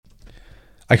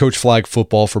I coach flag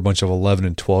football for a bunch of 11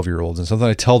 and 12-year-olds, and something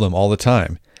I tell them all the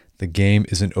time, the game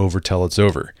isn't over till it's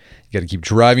over. You got to keep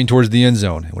driving towards the end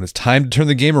zone, and when it's time to turn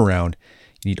the game around,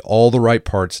 you need all the right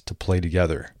parts to play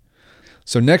together.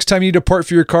 So next time you need a part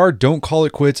for your car, don't call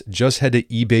it quits, just head to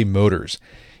eBay Motors.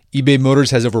 eBay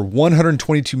Motors has over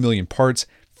 122 million parts,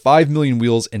 5 million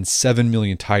wheels, and 7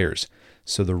 million tires.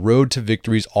 So the road to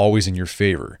victory is always in your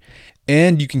favor.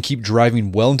 And you can keep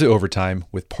driving well into overtime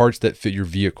with parts that fit your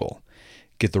vehicle.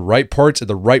 Get the right parts at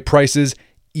the right prices.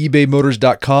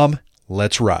 ebaymotors.com.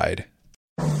 Let's ride.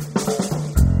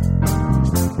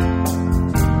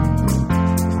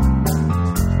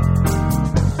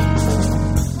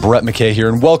 Brett McKay here,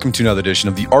 and welcome to another edition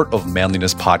of the Art of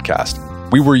Manliness podcast.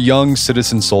 We were young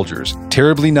citizen soldiers,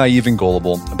 terribly naive and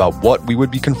gullible about what we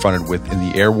would be confronted with in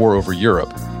the air war over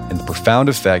Europe and the profound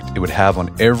effect it would have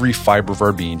on every fiber of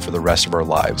our being for the rest of our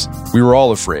lives. We were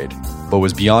all afraid, but it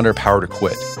was beyond our power to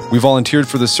quit. We volunteered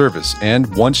for the service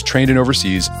and, once trained and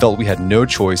overseas, felt we had no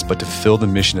choice but to fulfill the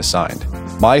mission assigned.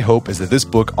 My hope is that this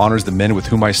book honors the men with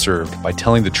whom I served by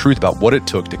telling the truth about what it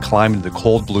took to climb into the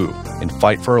cold blue and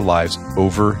fight for our lives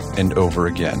over and over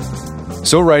again.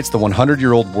 So writes the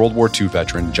 100-year-old World War II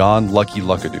veteran John "Lucky"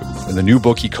 Luckadoo in the new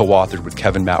book he co-authored with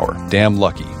Kevin Maurer, Damn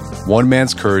Lucky, One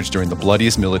Man's Courage During the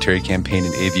Bloodiest Military Campaign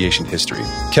in Aviation History.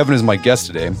 Kevin is my guest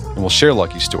today and will share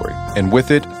Lucky's story, and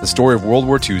with it, the story of World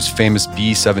War II's famous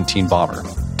B-17 bomber.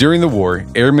 During the war,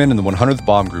 airmen in the 100th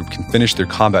Bomb Group can finish their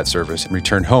combat service and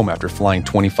return home after flying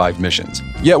 25 missions.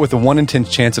 Yet with a 1 in 10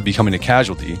 chance of becoming a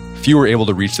casualty, few were able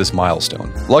to reach this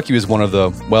milestone. Lucky was one of the,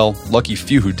 lucky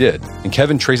few who did, and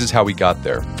Kevin traces how he got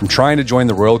there. From trying to join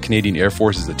the Royal Canadian Air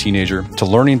Force as a teenager, to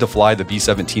learning to fly the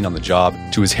B-17 on the job,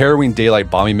 to his harrowing daylight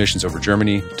bombing missions over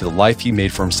Germany, to the life he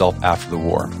made for himself after the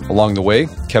war. Along the way,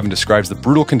 Kevin describes the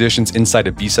brutal conditions inside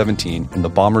a B-17 and the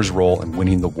bomber's role in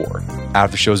winning the war.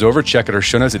 After the show's over, check out our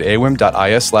show notes at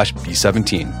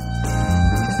awim.is/B17.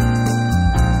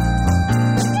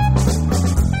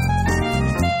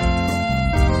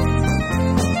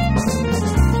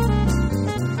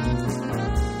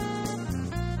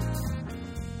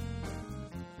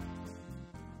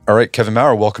 All right, Kevin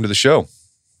Maurer, welcome to the show.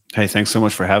 Hey, thanks so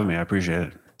much for having me. I appreciate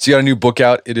it. So you got a new book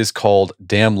out. It is called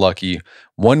Damn Lucky,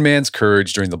 One Man's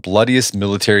Courage During the Bloodiest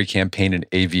Military Campaign in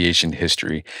Aviation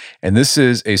History. And this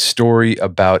is a story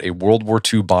about a World War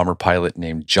II bomber pilot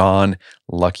named John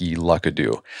 "Lucky"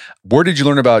 Luckadoo. Where did you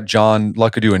learn about John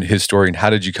Luckadoo and his story, and how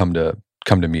did you come to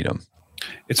meet him?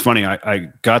 It's funny. I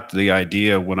got the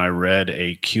idea when I read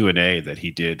a Q&A that he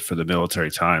did for the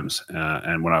Military Times.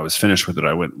 And when I was finished with it,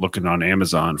 I went looking on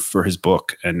Amazon for his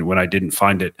book. And when I didn't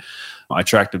find it, I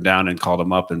tracked him down and called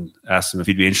him up and asked him if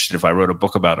he'd be interested if I wrote a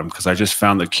book about him, because I just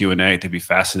found the Q&A to be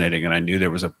fascinating. And I knew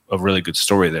there was a really good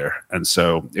story there. And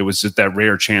so it was just that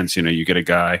rare chance, you get a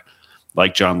guy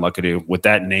like John Luckadoo with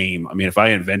that name. I mean, if I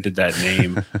invented that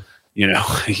name,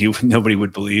 nobody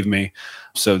would believe me.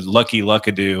 So Lucky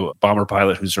Luckadoo, bomber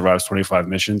pilot who survives 25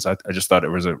 missions. I just thought it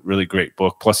was a really great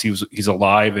book. Plus he's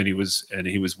alive and he was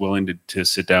willing to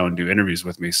sit down and do interviews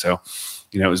with me. So,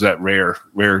 it was that rare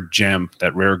gem,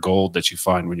 that rare gold that you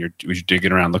find when you're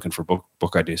digging around looking for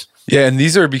book ideas. Yeah, and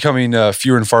these are becoming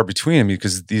fewer and far between,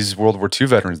 because these World War II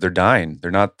veterans, they're dying.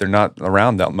 They're not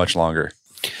around that much longer.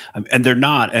 And they're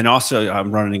not. And also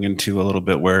I'm running into a little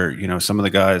bit where, some of the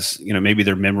guys, maybe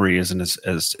their memory isn't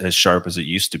as sharp as it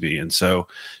used to be. And so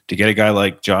to get a guy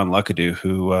like John Luckadoo,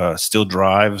 who still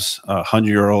drives,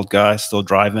 100-year-old guy, still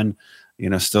driving,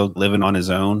 still living on his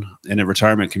own in a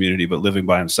retirement community, but living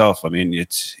by himself. I mean,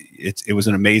 it was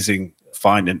an amazing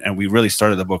find. And we really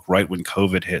started the book right when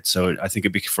COVID hit. So I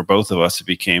think for both of us, it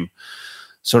became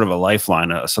sort of a lifeline,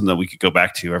 something that we could go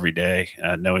back to every day,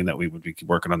 knowing that we would be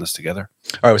working on this together.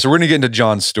 All right, so we're going to get into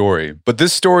John's story. But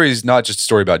this story is not just a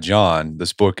story about John.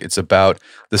 This book, it's about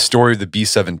the story of the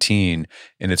B-17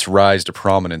 and its rise to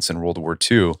prominence in World War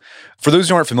II. For those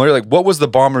who aren't familiar, what was the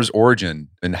bomber's origin,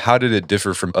 and how did it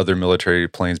differ from other military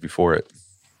planes before it?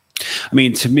 I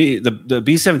mean, to me, the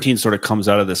B-17 sort of comes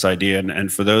out of this idea,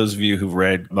 and for those of you who've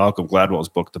read Malcolm Gladwell's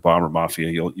book, The Bomber Mafia,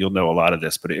 you'll know a lot of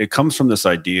this. But it comes from this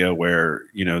idea where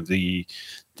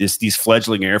these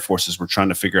fledgling air forces were trying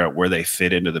to figure out where they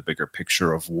fit into the bigger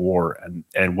picture of war,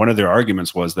 and one of their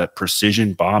arguments was that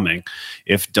precision bombing,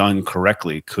 if done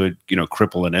correctly, could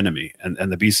cripple an enemy, and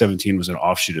the B-17 was an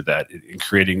offshoot of that, in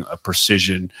creating a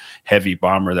precision heavy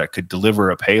bomber that could deliver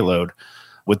a payload,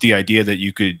 with the idea that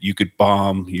you could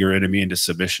bomb your enemy into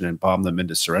submission and bomb them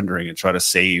into surrendering and try to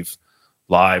save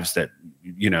lives that,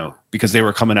 because they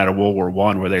were coming out of World War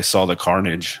I where they saw the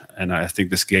carnage. And I think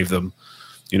this gave them,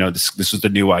 this was the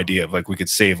new idea of we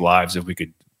could save lives if we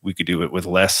could we could do it with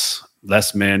less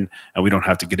men, and we don't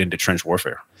have to get into trench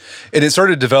warfare. And it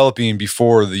started developing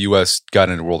before the U.S. got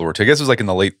into World War II. I guess it was like in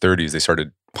the late 30s they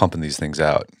started pumping these things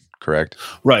out, correct?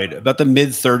 Right, about the mid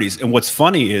 30s. And what's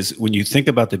funny is when you think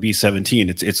about the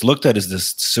B-17, it's looked at as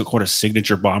this sort of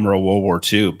signature bomber of World War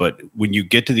II. But when you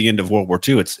get to the end of World War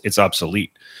II, it's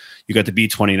obsolete. You got the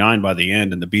B-29 by the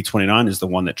end, and the B-29 is the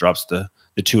one that drops the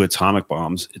 2 atomic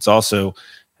bombs. It's also,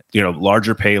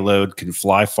 larger payload, can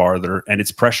fly farther, and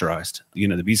it's pressurized.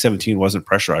 The B-17 wasn't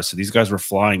pressurized, so these guys were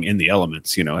flying in the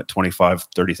elements, at 25,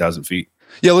 30,000 feet.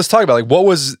 Yeah, let's talk about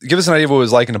give us an idea of what it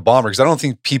was like in a bomber, because I don't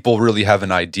think people really have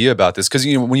an idea about this. Because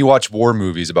when you watch war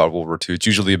movies about World War II, it's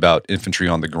usually about infantry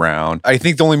on the ground. I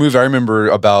think the only movie I remember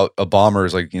about a bomber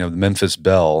is the Memphis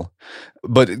Belle.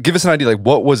 But give us an idea,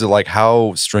 what was it like?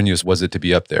 How strenuous was it to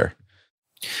be up there?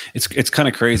 It's kind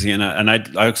of crazy, and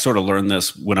I sort of learned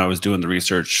this when I was doing the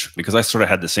research, because I sort of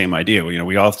had the same idea.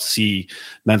 We all see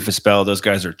Memphis Belle; those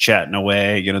guys are chatting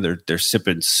away. They're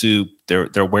sipping soup.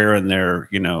 They're wearing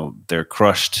their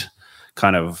crushed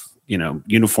kind of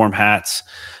uniform hats.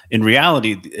 In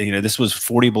reality, this was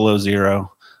 40 below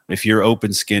zero. If your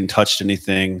open skin touched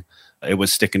anything, it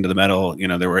was sticking to the metal.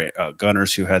 There were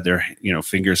gunners who had their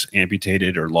fingers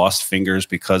amputated or lost fingers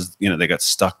because they got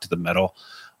stuck to the metal.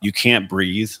 You can't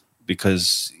breathe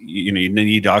because you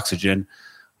need oxygen.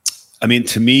 I mean,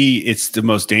 to me, it's the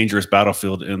most dangerous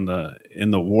battlefield in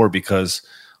the war, because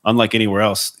unlike anywhere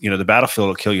else, the battlefield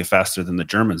will kill you faster than the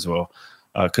Germans will,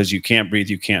 because you can't breathe,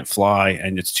 you can't fly,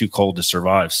 and it's too cold to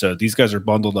survive. So these guys are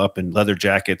bundled up in leather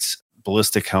jackets,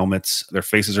 ballistic helmets. Their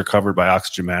faces are covered by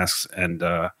oxygen masks, and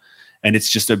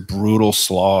it's just a brutal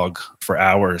slog for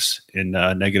hours in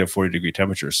negative 40-degree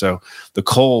temperature. So the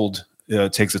cold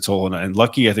takes a toll. And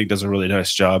Lucky, I think, does a really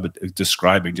nice job at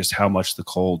describing just how much the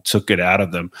cold took it out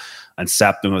of them and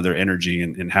sapped them of their energy,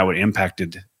 and how it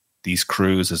impacted these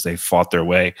crews as they fought their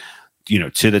way,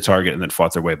 to the target and then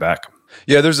fought their way back.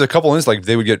 Yeah, there's a couple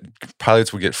instances,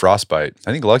 pilots would get frostbite.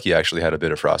 I think Lucky actually had a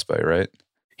bit of frostbite, right?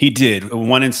 He did.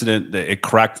 One incident, it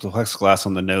cracked the plexiglass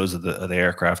on the nose of the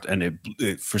aircraft, and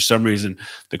it for some reason,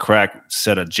 the crack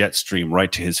set a jet stream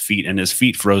right to his feet, and his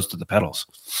feet froze to the pedals.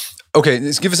 Okay,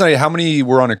 give us an idea. How many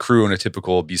were on a crew in a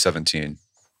typical B-17?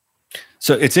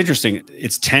 So it's interesting.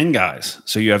 It's 10 guys.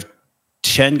 So you have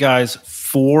 10 guys.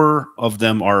 4 of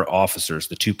them are officers.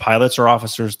 The 2 pilots are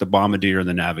officers, the bombardier and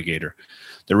the navigator.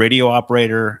 The radio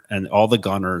operator and all the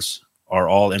gunners are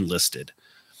all enlisted.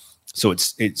 So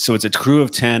it's a crew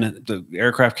of 10. The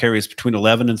aircraft carries between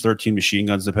 11 and 13 machine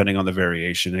guns, depending on the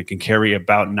variation. It can carry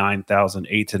about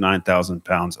 8 to 9,000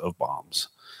 pounds of bombs.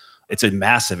 It's a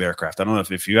massive aircraft. I don't know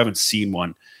if you haven't seen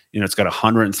one, it's got a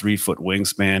 103-foot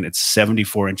wingspan. It's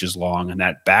 74 inches long, and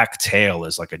that back tail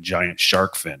is like a giant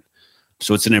shark fin.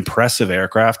 So it's an impressive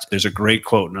aircraft. There's a great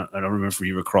quote, and I don't remember if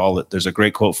you recall it. There's a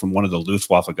great quote from one of the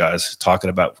Luftwaffe guys talking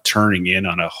about turning in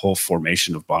on a whole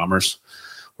formation of bombers,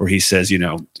 where he says,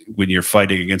 when you're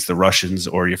fighting against the Russians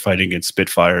or you're fighting against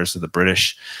Spitfires or the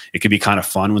British, it can be kind of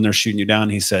fun when they're shooting you down.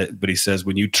 He says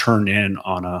when you turn in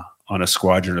on a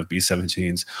squadron of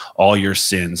B-17s, all your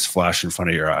sins flash in front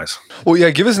of your eyes. Well, yeah,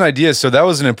 give us an idea. So that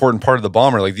was an important part of the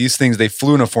bomber. Like these things, they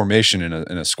flew in a formation in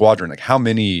a squadron. Like how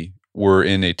many were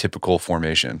in a typical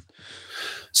formation?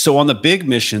 So on the big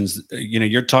missions,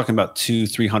 you're talking about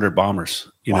 200-300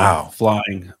 bombers,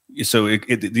 flying. So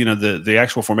the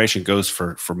actual formation goes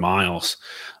for miles,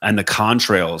 and the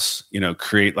contrails,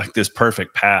 create like this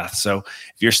perfect path. So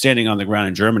if you're standing on the ground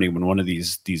in Germany when one of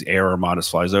these air armadas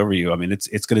flies over you, I mean,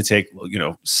 it's going to take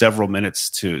several minutes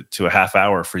to a half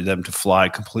hour for them to fly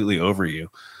completely over you.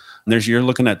 And you're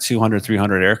looking at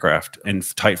 200-300 aircraft in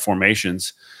tight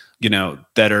formations,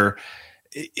 that are.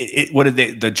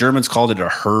 The Germans called it a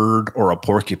herd or a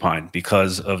porcupine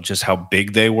because of just how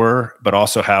big they were, but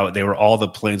also how all the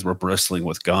planes were bristling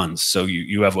with guns. So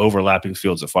you have overlapping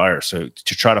fields of fire. So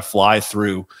to try to fly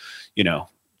through,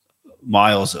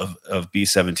 miles of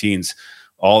B-17s,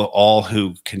 all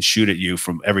who can shoot at you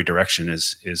from every direction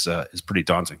is pretty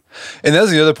daunting. And that's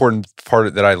the other important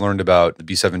part that I learned about the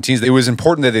B-17s. It was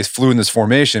important that they flew in this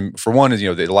formation. For one, is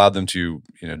they allowed them to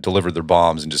deliver their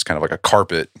bombs and just kind of like a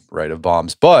carpet, right, of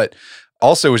bombs. But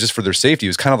also, it was just for their safety. It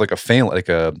was kind of like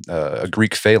a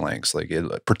Greek phalanx. Like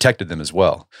it protected them as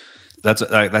well. That's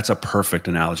a perfect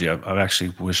analogy. I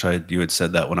actually wish you had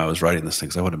said that when I was writing this thing,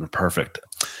 because that would have been perfect.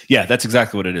 Yeah, that's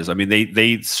exactly what it is. I mean,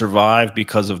 they survive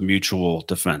because of mutual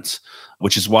defense,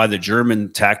 which is why the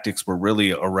German tactics were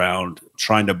really around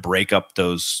trying to break up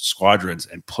those squadrons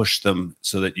and push them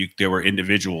so that there were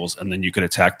individuals, and then you could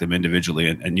attack them individually.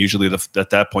 And usually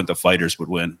at that point, the fighters would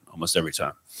win almost every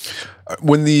time.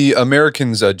 When the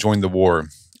Americans joined the war,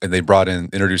 and they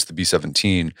introduced the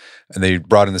B-17, and they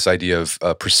brought in this idea of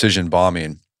precision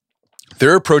bombing.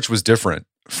 Their approach was different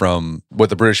from what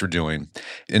the British were doing,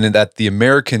 and in that the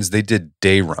Americans, they did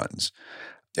day runs,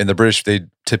 and the British, they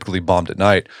typically bombed at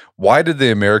night. Why did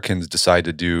the Americans decide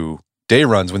to do day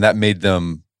runs when that made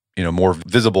them, more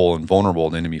visible and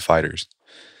vulnerable to enemy fighters?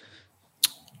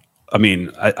 I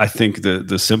mean, I think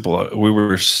the simple, we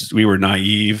were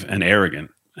naive and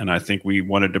arrogant. And I think we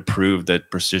wanted to prove that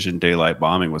precision daylight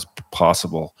bombing was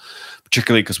possible,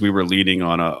 particularly because we were leaning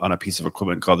on a piece of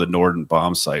equipment called the Norden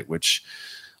bomb sight, which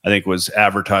I think was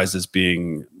advertised as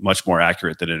being much more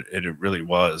accurate than it really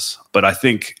was. But I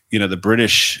think, the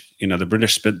British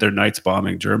spent their nights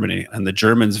bombing Germany, and the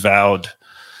Germans vowed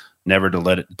never to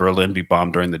let Berlin be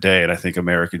bombed during the day. And I think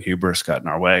American hubris got in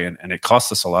our way, and it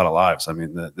cost us a lot of lives. I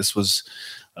mean, this was,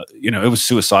 it was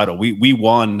suicidal. We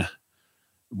win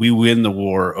the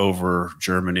war over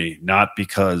Germany, not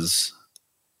because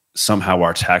somehow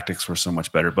our tactics were so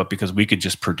much better, but because we could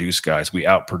just produce guys. We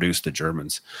outproduced the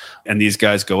Germans. And these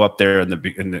guys go up there,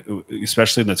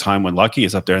 especially in the time when Lucky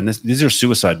is up there, and these are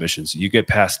suicide missions. You get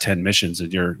past 10 missions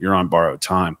and you're on borrowed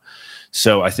time.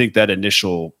 So I think that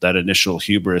initial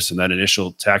hubris and that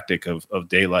initial tactic of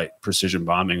daylight precision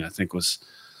bombing, I think was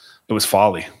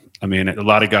folly. I mean, a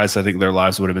lot of guys, I think their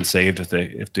lives would have been saved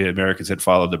if the Americans had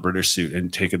followed the British suit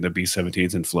and taken the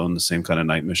B-17s and flown the same kind of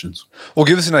night missions. Well,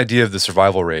 give us an idea of the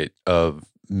survival rate of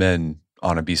men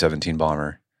on a B-17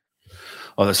 bomber.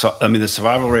 Oh, the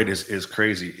survival rate is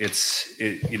crazy.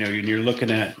 You're looking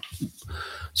at,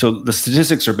 so the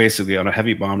statistics are basically on a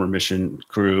heavy bomber mission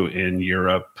crew in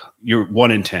Europe, you're 1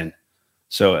 in 10.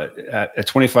 So at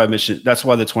 25 mission, that's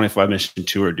why the 25 mission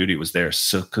tour duty was there.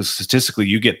 So because statistically,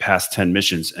 you get past 10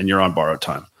 missions and you're on borrowed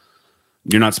time.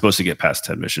 You're not supposed to get past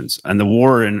 10 missions. And the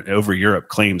war over Europe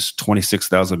claims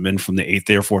 26,000 men from the 8th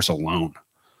Air Force alone.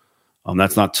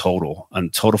 That's not total.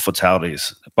 And total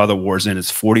fatalities by the war's end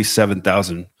is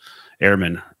 47,000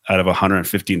 airmen out of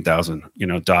 115,000,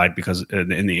 died because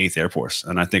in the 8th Air Force.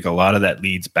 And I think a lot of that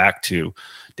leads back to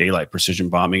daylight precision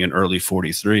bombing in early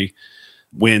 43.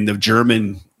 When the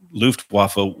German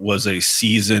Luftwaffe was a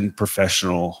seasoned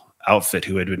professional outfit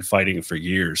who had been fighting for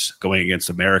years, going against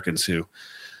Americans who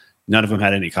none of them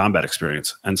had any combat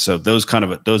experience. And so those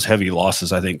heavy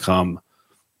losses, I think, come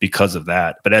because of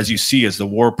that. But as you see, as the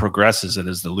war progresses and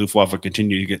as the Luftwaffe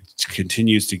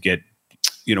continues to get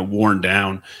worn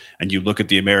down, and you look at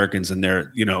the Americans and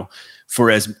they're, for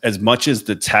as much as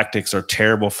the tactics are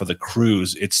terrible for the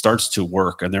crews, it starts to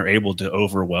work, and they're able to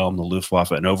overwhelm the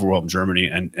Luftwaffe and overwhelm Germany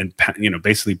and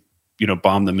basically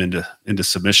bomb them into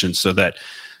submission, so that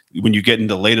when you get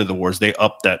into later the wars, they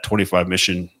up that 25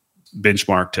 mission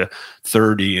benchmark to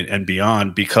 30 and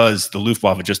beyond, because the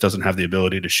Luftwaffe just doesn't have the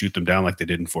ability to shoot them down like they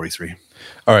did in 43.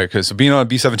 All right, so being on a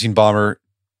B-17 bomber,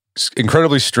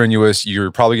 incredibly strenuous.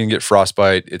 You're probably going to get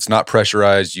frostbite. It's not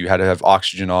pressurized. You had to have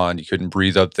oxygen on. You couldn't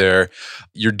breathe up there.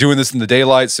 You're doing this in the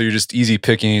daylight, so you're just easy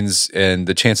pickings. And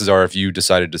the chances are, if you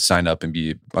decided to sign up and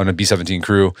be on a B-17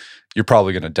 crew, you're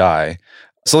probably going to die.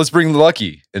 So let's bring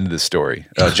Lucky into this story.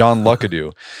 John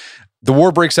Luckadoo. The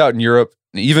war breaks out in Europe.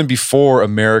 Even before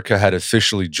America had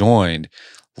officially joined,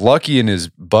 Lucky and his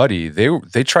buddy,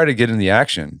 they try to get in the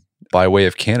action by way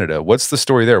of Canada. What's the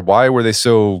story there? Why were they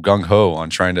so gung-ho on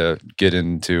trying to get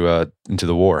into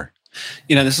the war?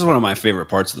 This is one of my favorite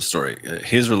parts of the story.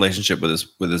 His relationship with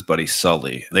his buddy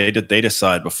Sully. They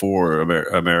decide before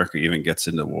America even gets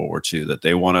into World War II that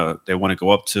they want to go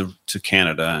up to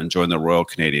Canada and join the Royal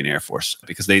Canadian Air Force,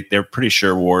 because they're pretty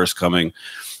sure war is coming.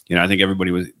 I think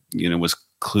everybody was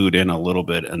clued in a little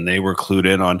bit, and they were clued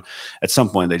in on, at some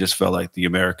point they just felt like the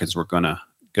Americans were gonna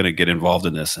get involved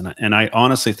in this, and I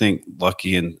honestly think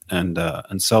Lucky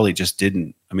and Sully just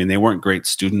didn't. I mean, they weren't great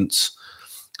students.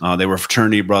 They were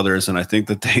fraternity brothers, and I think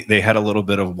that they had a little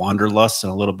bit of wanderlust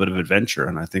and a little bit of adventure,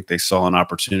 and I think they saw an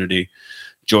opportunity,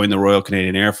 join the Royal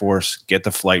Canadian Air Force, get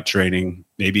the flight training,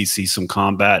 maybe see some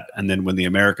combat, and then when the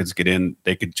Americans get in,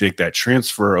 they could take that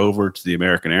transfer over to the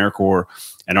American Air Corps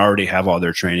and already have all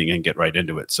their training and get right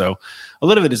into it. So a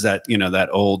little of it is that, that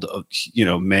old,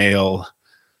 male,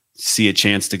 see a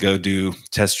chance to go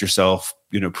test yourself,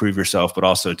 prove yourself, but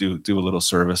also do a little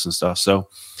service and stuff. So,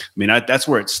 I mean, that's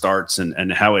where it starts,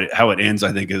 and how it ends,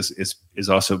 I think is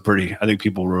also pretty. I think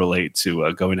people relate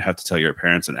to going to have to tell your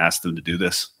parents and ask them to do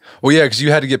this. Well, yeah, because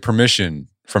you had to get permission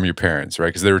from your parents, right?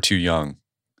 Because they were too young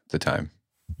at the time.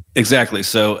 Exactly.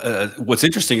 So, what's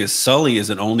interesting is Sully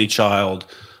is an only child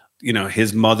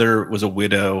his mother was a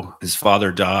widow. His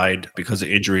father died because of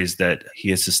injuries that he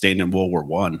had sustained in World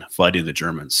War I fighting the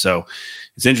Germans. So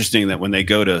it's interesting that when they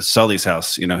go to Sully's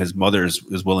house, his mother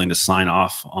is willing to sign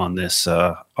off on this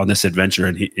adventure,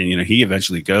 and he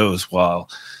eventually goes while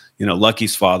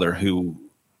Lucky's father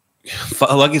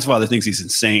thinks he's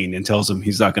insane and tells him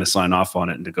he's not going to sign off on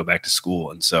it and to go back to school.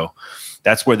 And so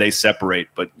that's where they separate.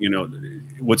 But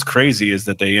what's crazy is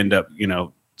that they end up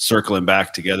circling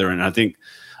back together. And I think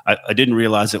I didn't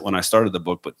realize it when I started the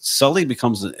book, but Sully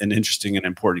becomes an interesting and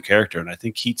important character. And I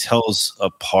think he tells a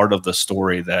part of the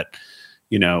story that,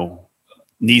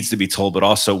 needs to be told, but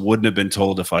also wouldn't have been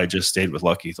told if I just stayed with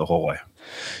Lucky the whole way.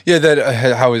 Yeah,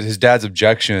 that how his dad's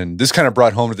objection, this kind of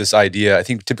brought home to this idea. I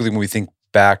think typically when we think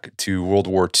back to World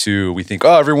War II, we think,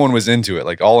 oh, everyone was into it.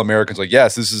 Like all Americans, like,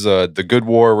 yes, this is the good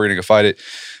war. We're going to go fight it.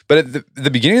 But at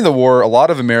the beginning of the war, a lot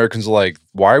of Americans were like,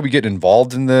 why are we getting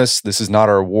involved in this? This is not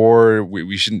our war. We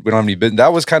don't have any business.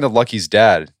 That was kind of Lucky's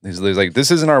dad. He's like,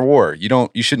 this isn't our war. You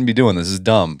shouldn't be doing this. This is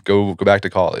dumb. Go back to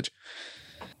college.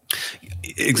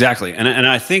 Exactly. And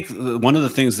I think one of the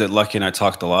things that Lucky and I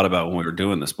talked a lot about when we were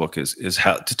doing this book is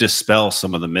how to dispel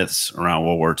some of the myths around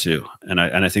World War II. And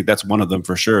I think that's one of them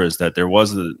for sure, is that there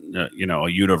was a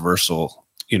universal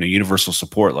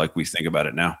support like we think about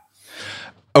it now.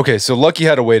 Okay, so Lucky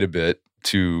had to wait a bit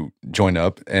to join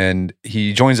up, and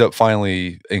he joins up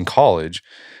finally in college,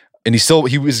 and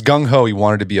he was gung-ho. He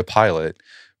wanted to be a pilot.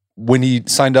 When he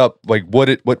signed up, like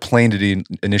what plane did he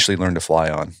initially learn to fly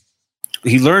on?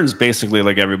 He learns basically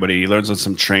like everybody. He learns on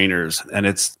some trainers, and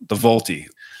it's the Vultee.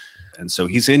 And so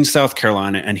he's in South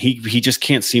Carolina, and he just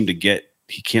can't seem to get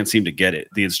it.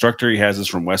 The instructor he has is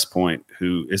from West Point,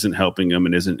 who isn't helping him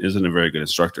and isn't a very good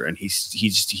instructor. And he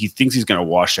thinks he's going to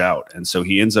wash out. And so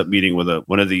he ends up meeting with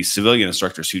one of the civilian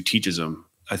instructors who teaches him,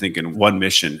 I think in one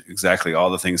mission, exactly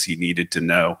all the things he needed to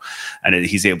know. And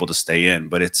he's able to stay in.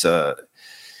 But it's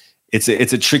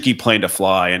a tricky plane to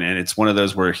fly. And it's one of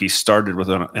those where he started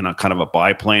in a kind of a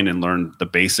biplane and learned the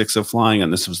basics of flying.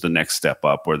 And this was the next step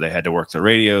up, where they had to work the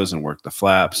radios and work the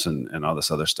flaps and all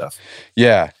this other stuff.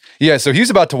 Yeah. Yeah, so he was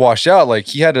about to wash out. Like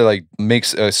he had to like make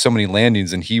so many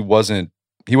landings, and he wasn't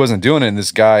doing it. And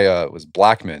this guy was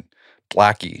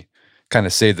Blackie, kind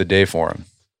of saved the day for him.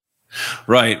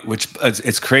 Right, which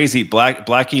it's crazy.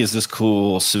 Blackie is this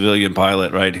cool civilian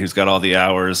pilot, right? Who's got all the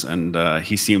hours, and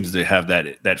he seems to have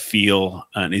that feel,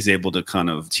 and he's able to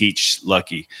kind of teach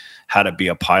Lucky how to be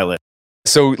a pilot.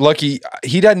 So Lucky,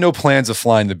 he had no plans of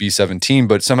flying the B-17,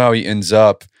 but somehow he ends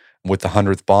up with the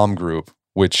 100th Bomb Group,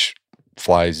 which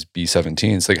flies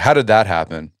B-17s. Like, how did that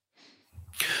happen?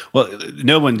 Well,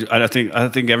 no one. I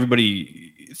think everybody.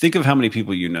 Think of how many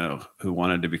people who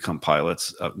wanted to become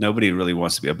pilots. Nobody really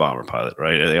wants to be a bomber pilot,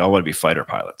 right? They all want to be fighter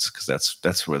pilots because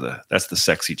that's the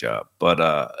sexy job. But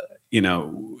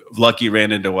Lucky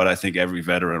ran into what I think every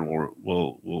veteran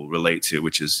will relate to,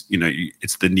 which is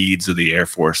it's the needs of the Air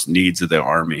Force, needs of the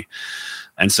Army,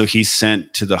 and so he's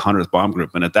sent to the 100th Bomb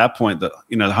Group. And at that point, the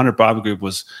 100th Bomb Group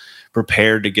was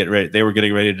prepared to get ready. They were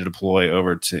getting ready to deploy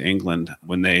over to England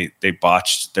when they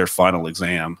botched their final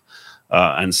exam.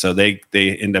 And so they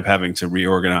end up having to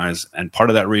reorganize. And part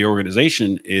of that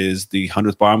reorganization is the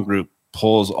 100th Bomb Group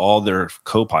pulls all their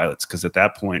co-pilots, because at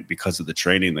that point, because of the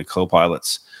training, the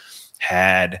co-pilots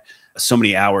had so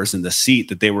many hours in the seat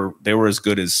that they were as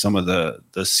good as some of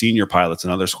the senior pilots in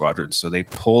other squadrons. So they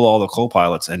pull all the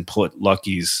co-pilots and put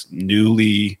Lucky's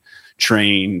newly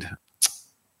trained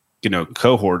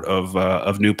cohort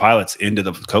of new pilots into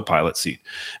the co-pilot seat.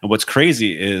 And what's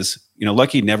crazy is,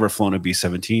 Lucky never flown a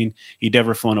B-17. He'd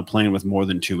never flown a plane with more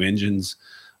than 2 engines.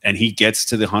 And he gets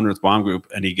to the 100th Bomb Group,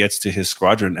 and he gets to his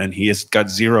squadron, and he has got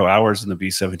 0 hours in the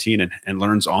B-17 and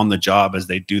learns on the job as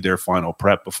they do their final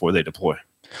prep before they deploy.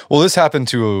 Well, this happened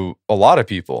to a lot of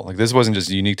people. Like, this wasn't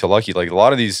just unique to Lucky. Like, a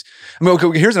lot of these,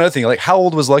 okay, here's another thing. Like, how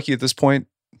old was Lucky at this point?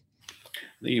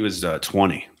 He was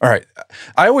 20. All right.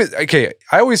 I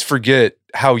always forget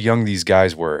how young these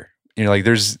guys were. Like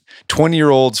there's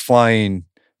 20-year-olds flying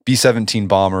B-17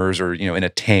 bombers or, in a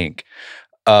tank.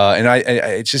 And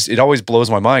it always blows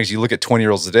my mind, because you look at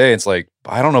 20-year-olds today, it's like,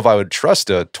 I don't know if I would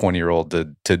trust a 20-year-old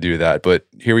to do that. But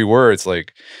here we were. It's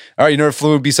like, all right, you never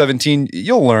flew a B-17.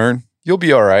 You'll learn. You'll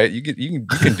be all right. You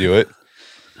can do it.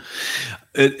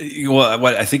 Well,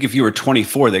 I think if you were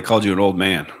 24, they called you an old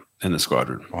man in the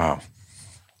squadron. Wow.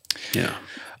 Yeah.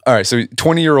 All right. So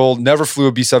 20-year-old, never flew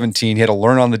a B-17. He had to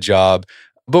learn on the job.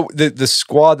 But the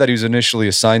squad that he was initially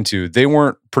assigned to, they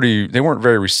weren't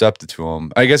very receptive to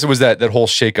him. I guess it was that whole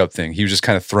shakeup thing. He was just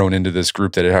kind of thrown into this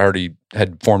group that had already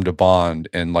formed a bond,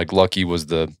 and like Lucky was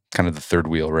the kind of the third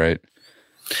wheel, right?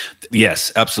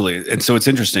 Yes, absolutely. And so it's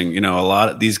interesting, a lot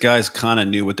of these guys kind of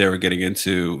knew what they were getting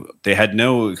into. They had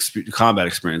no combat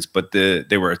experience, but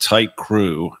they were a tight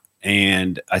crew.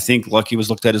 And I think Lucky was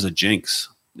looked at as a jinx.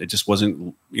 It just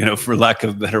wasn't, for lack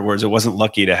of better words, it wasn't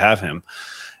lucky to have him.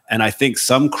 And I think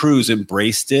some crews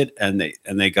embraced it, and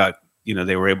they got,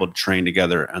 they were able to train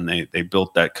together, and they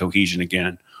built that cohesion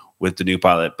again with the new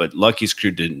pilot. But Lucky's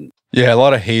crew didn't. Yeah, a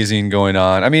lot of hazing going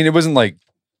on. I mean, it wasn't like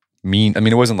mean. I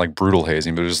mean, it wasn't like brutal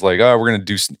hazing, but it was like, oh, we're gonna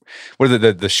do what are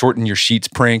the shorten your sheets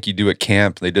prank you do at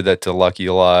camp. They did that to Lucky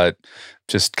a lot.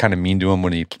 Just kind of mean to him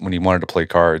when he wanted to play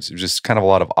cards. It was just kind of a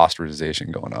lot of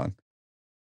ostracization going on.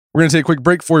 We're gonna take a quick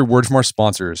break for a word from our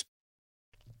sponsors.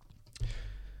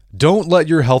 Don't let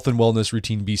your health and wellness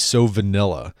routine be so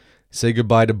vanilla. Say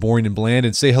goodbye to boring and bland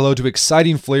and say hello to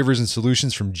exciting flavors and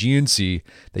solutions from GNC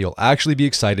that you'll actually be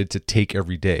excited to take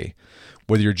every day.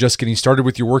 Whether you're just getting started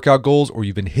with your workout goals or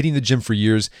you've been hitting the gym for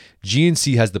years,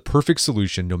 GNC has the perfect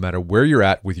solution no matter where you're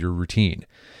at with your routine.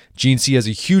 GNC has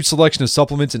a huge selection of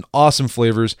supplements and awesome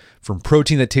flavors, from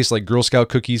protein that tastes like Girl Scout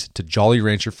cookies to Jolly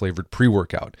Rancher flavored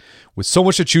pre-workout. With so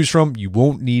much to choose from, you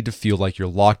won't need to feel like you're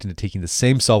locked into taking the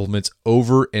same supplements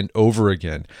over and over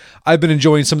again. I've been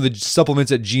enjoying some of the supplements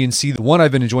at GNC. The one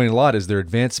I've been enjoying a lot is their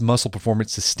Advanced Muscle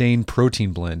Performance Sustained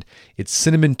Protein Blend. It's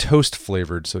cinnamon toast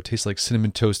flavored, so it tastes like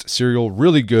cinnamon toast cereal.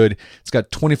 Really good. It's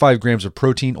got 25 grams of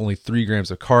protein, only 3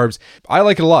 grams of carbs. I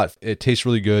like it a lot. It tastes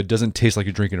really good. Doesn't taste like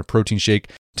you're drinking a protein shake.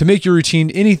 To make your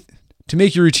routine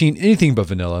anything but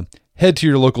vanilla, head to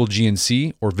your local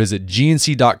GNC or visit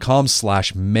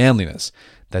gnc.com/manliness.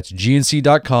 That's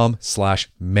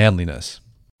gnc.com/manliness.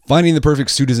 Finding the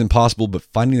perfect suit isn't possible, but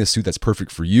finding the suit that's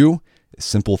perfect for you is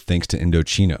simple thanks to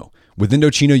Indochino. With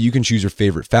Indochino, you can choose your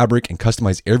favorite fabric and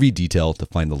customize every detail to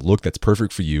find the look that's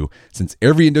perfect for you, since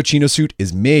every Indochino suit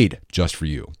is made just for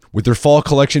you. With their fall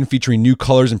collection featuring new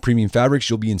colors and premium fabrics,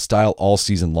 you'll be in style all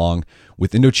season long.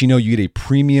 With Indochino, you get a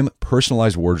premium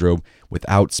personalized wardrobe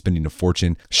without spending a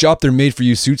fortune. Shop their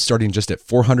made-for-you suits starting just at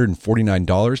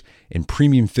 $449 and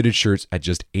premium fitted shirts at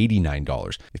just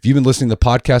 $89. If you've been listening to the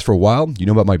podcast for a while, you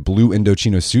know about my blue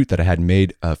Indochino suit that I had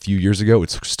made a few years ago.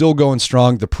 It's still going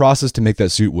strong. The process to make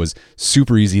that suit was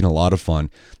super easy and a lot of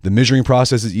fun. The measuring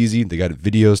process is easy. They got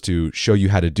videos to show you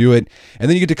how to do it. And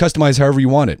then you get to customize however you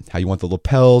want it. How you want the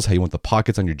lapels, how you want the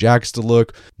pockets on your jackets to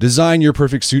look. Design your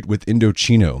perfect suit with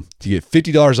Indochino. To get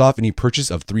 $50 off any purchase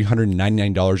of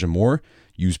 $399 or more,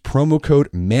 use promo code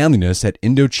manliness at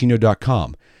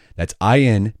Indochino.com. That's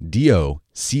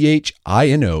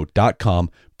INDOCHINO.com,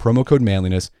 promo code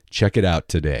manliness. Check it out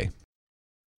today.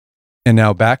 And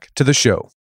now back to the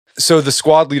show. So the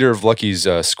squad leader of Lucky's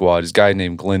squad is a guy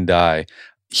named Glenn Dye.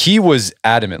 He was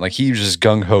adamant, like he was just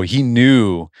gung-ho. He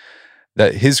knew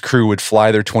that his crew would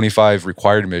fly their 25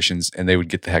 required missions and they would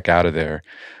get the heck out of there.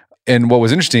 And what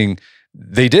was interesting,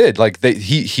 they did. Like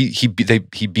he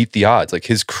beat the odds. Like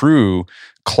his crew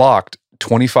clocked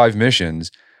 25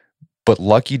 missions, but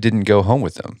Lucky didn't go home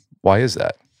with them. Why is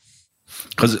that?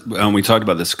 Because we talked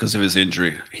about this because of his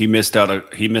injury. He missed out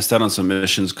on some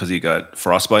missions because he got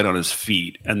frostbite on his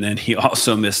feet, and then he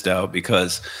also missed out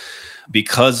because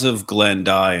of Glenn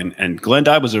Dye. And Glenn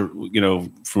Dye was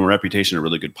from a reputation, a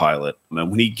really good pilot. And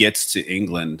when he gets to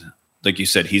England, like you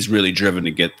said, he's really driven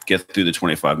to get through the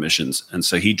 25 missions, and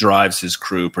so he drives his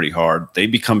crew pretty hard. They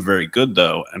become very good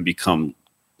though, and become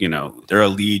they're a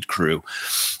lead crew,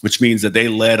 which means that they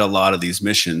led a lot of these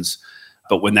missions.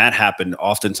 But when that happened,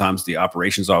 oftentimes the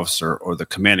operations officer or the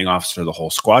commanding officer of the whole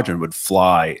squadron would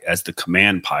fly as the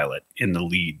command pilot in the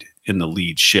lead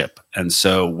ship. And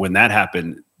so when that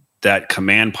happened, that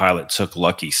command pilot took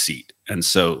Lucky's seat. And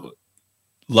so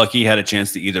Lucky had a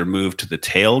chance to either move to the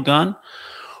tail gun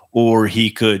or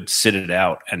he could sit it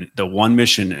out. And the one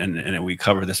mission, and we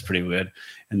cover this pretty good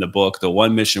in the book, the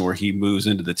one mission where he moves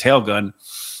into the tail gun,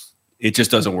 it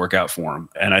just doesn't work out for him.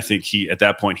 And I think at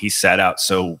that point he sat out.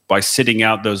 So by sitting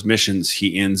out those missions,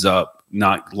 he ends up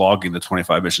not logging the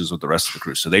 25 missions with the rest of the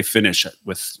crew. So they finish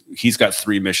he's got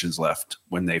 3 missions left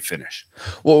when they finish.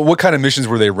 Well, what kind of missions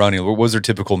were they running? What was their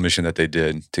typical mission that they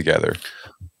did together?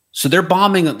 So they're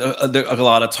bombing a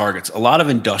lot of targets, a lot of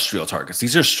industrial targets.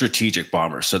 These are strategic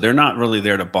bombers. So they're not really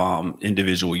there to bomb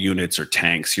individual units or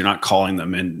tanks. You're not calling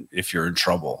them in if you're in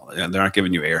trouble. They're not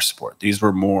giving you air support. These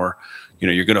were more,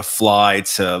 you're going to fly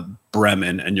to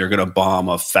Bremen and you're going to bomb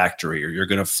a factory, or you're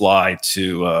going to fly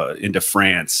to into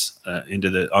France,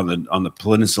 on the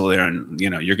peninsula there, and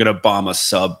you're going to bomb a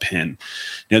sub pin.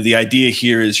 The idea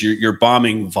here is you're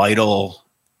bombing vital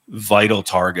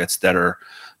targets that are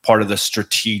part of the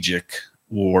strategic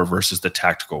war versus the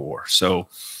tactical war. So,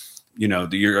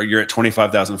 you're at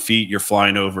 25,000 feet. You're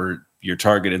flying over your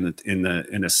target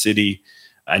in a city.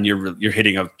 and you're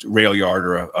hitting a rail yard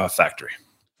or a factory.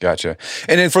 Gotcha.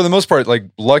 And then for the most part, like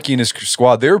Lucky and his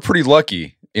squad, they were pretty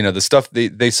lucky. The stuff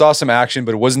they saw some action,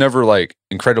 but it was never like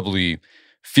incredibly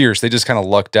fierce. They just kind of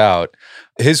lucked out.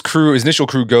 His initial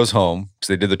crew goes home because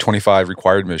they did the 25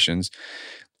 required missions.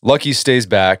 Lucky stays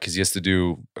back because he has to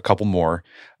do a couple more.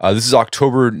 This is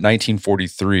October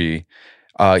 1943.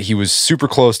 He was super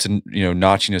close to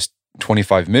notching his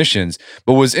 25 missions.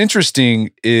 But what's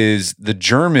interesting is the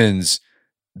Germans,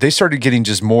 they started getting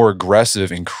just more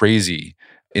aggressive and crazy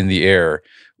in the air.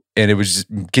 And it was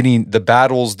just getting, the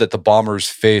battles that the bombers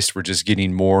faced were just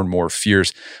getting more and more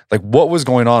fierce. Like, what was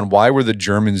going on? Why were the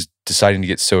Germans deciding to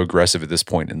get so aggressive at this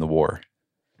point in the war?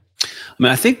 I mean,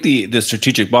 I think the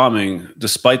strategic bombing,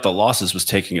 despite the losses, was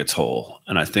taking a toll.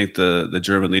 And I think the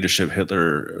German leadership,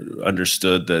 Hitler,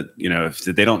 understood that, if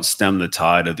they don't stem the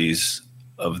tide of these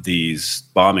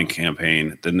bombing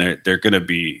campaign, then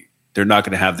they're not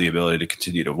going to have the ability to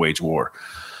continue to wage war.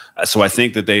 So I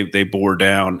think that they bore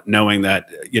down, knowing that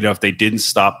if they didn't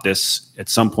stop this, at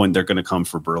some point they're going to come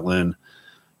for Berlin,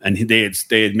 and they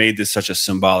had made this such a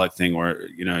symbolic thing where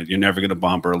you're never going to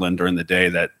bomb Berlin during the day.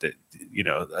 That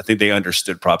I think they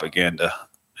understood propaganda,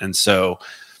 and so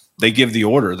they give the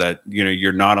order that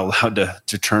you're not allowed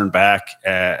to turn back,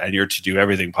 and you're to do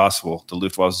everything possible. The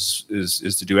Luftwaffe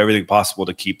is to do everything possible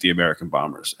to keep the American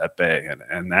bombers at bay,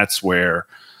 and that's where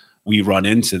we run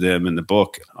into them in the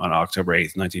book on October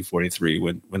 8th, 1943,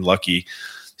 when Lucky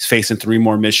is facing 3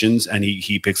 more missions, and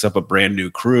he picks up a brand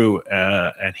new crew,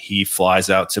 and he flies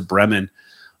out to Bremen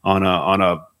on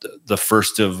the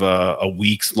first of a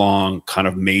week's long kind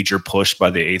of major push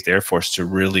by the 8th Air Force to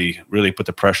really put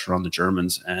the pressure on the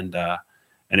Germans, and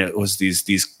it was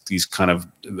these kind of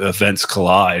events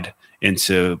collide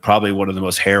into probably one of the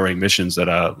most harrowing missions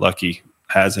that Lucky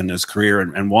has in his career,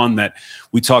 and one that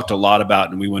we talked a lot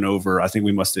about, and we went over. I think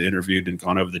we must have interviewed and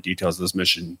gone over the details of this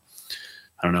mission,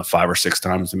 I don't know, 5 or 6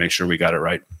 times to make sure we got it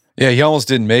right. Yeah, he almost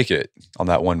didn't make it on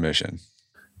that one mission.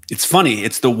 It's funny.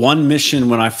 It's the one mission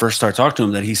when I first started talking to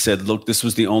him that he said, look, this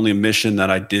was the only mission that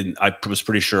I was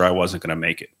pretty sure I wasn't going to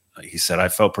make it. He said, I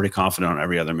felt pretty confident on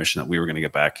every other mission that we were going to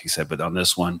get back. He said, but on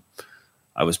this one,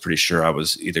 I was pretty sure I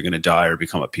was either going to die or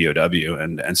become a POW.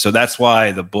 And so that's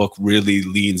why the book really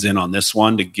leans in on this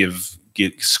one to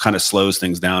kind of slows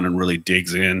things down and really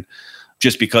digs in,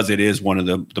 just because it is one of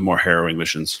the more harrowing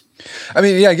missions. I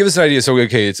mean, yeah, give us an idea. So,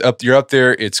 okay, you're up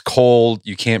there, it's cold,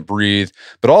 you can't breathe,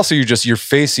 but also you're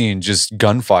facing just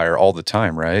gunfire all the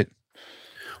time, right?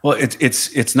 Well,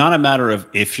 it's not a matter of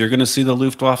if you're going to see the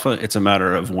Luftwaffe, it's a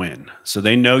matter of when. So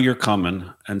they know you're coming,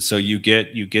 and so you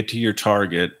get to your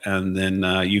target, and then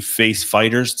you face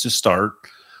fighters to start.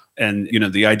 And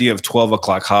the idea of 12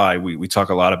 o'clock high, we talk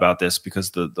a lot about this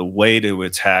because the way to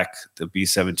attack the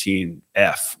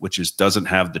B-17F, which doesn't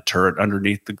have the turret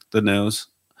underneath the nose,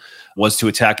 was to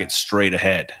attack it straight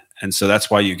ahead. And so that's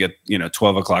why you get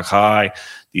 12 o'clock high,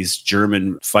 these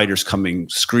German fighters coming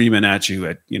screaming at you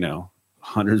at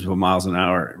hundreds of miles an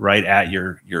hour right at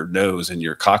your nose and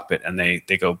your cockpit, and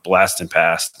they go blasting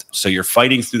past. So you're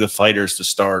fighting through the fighters to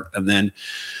start, and then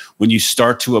when you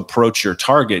start to approach your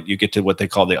target, you get to what they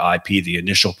call the IP, the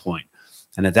initial point.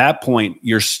 And at that point,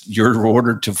 you're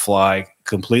ordered to fly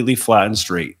completely flat and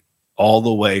straight all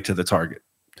the way to the target.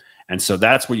 And so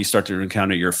that's where you start to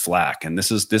encounter your flak. And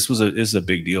this is a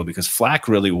big deal, because flak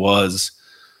really was,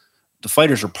 the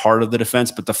fighters are part of the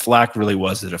defense, but the flak really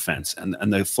was the defense.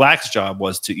 And the flak's job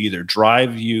was to either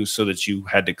drive you so that you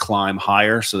had to climb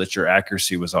higher so that your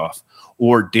accuracy was off,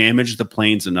 or damage the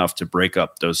planes enough to break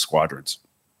up those squadrons.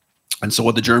 And so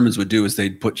what the Germans would do is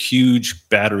they'd put huge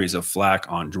batteries of flak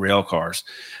on rail cars,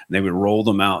 and they would roll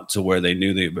them out to where they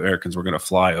knew the Americans were going to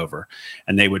fly over.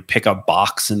 And they would pick a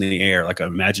box in the air, like an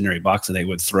imaginary box, and they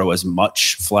would throw as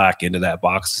much flak into that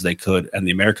box as they could. And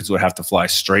the Americans would have to fly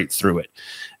straight through it.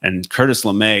 And Curtis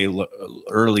LeMay,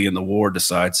 early in the war,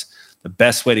 decides the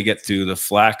best way to get through the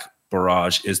flak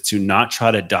barrage is to not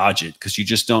try to dodge it, because you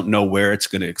just don't know where it's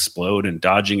going to explode, and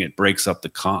dodging it breaks up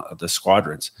the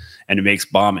squadrons, and it makes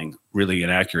bombing really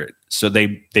inaccurate. So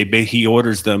he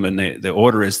orders them, and the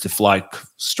order is to fly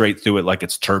straight through it like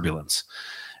it's turbulence.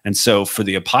 And so for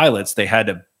the pilots, they had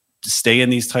to stay in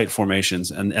these tight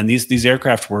formations, and these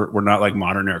aircraft were not like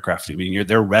modern aircraft. I mean,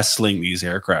 they're wrestling these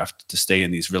aircraft to stay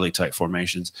in these really tight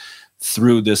formations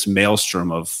through this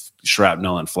maelstrom of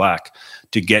shrapnel and flak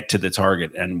to get to the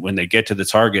target. And when they get to the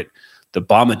target, the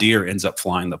bombardier ends up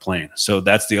flying the plane. So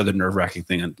that's the other nerve-wracking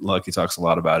thing, and Lucky talks a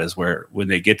lot about, is where when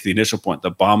they get to the initial point,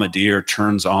 the bombardier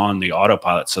turns on the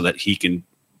autopilot so that he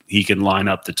can line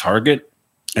up the target.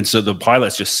 And so the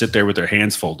pilots just sit there with their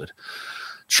hands folded,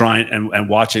 trying and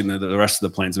watching the rest of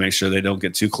the planes to make sure they don't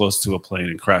get too close to a plane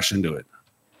and crash into it.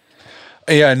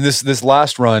 Yeah, and this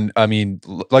last run, I mean,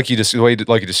 like you described it,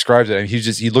 I mean,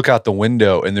 you look out the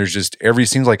window and there's just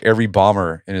seems like every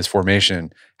bomber in his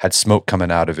formation had smoke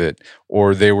coming out of it,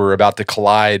 or they were about to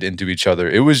collide into each other.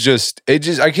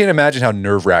 I can't imagine how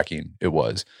nerve-wracking it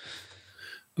was.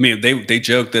 I mean, they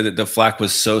joked that the flak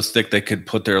was so thick they could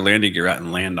put their landing gear out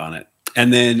and land on it.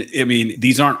 And then, I mean,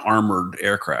 these aren't armored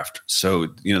aircraft. So,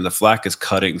 the flak is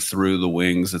cutting through the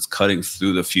wings. It's cutting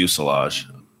through the fuselage.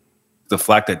 The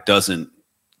flak that doesn't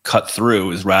cut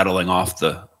through is rattling off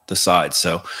the side.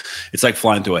 So it's like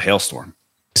flying through a hailstorm.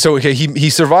 So, okay, he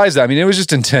survives that. I mean, it was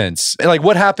just intense. And like,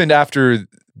 what happened after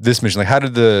this mission? Like, how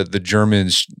did the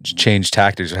Germans change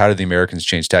tactics, or how did the Americans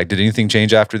change tactics? Did anything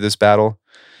change after this battle?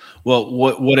 Well,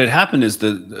 what had happened is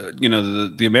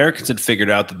the Americans had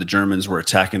figured out that the Germans were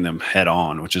attacking them head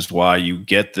on, which is why you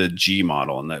get the G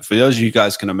model. And that, for those of you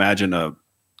guys can imagine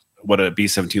what a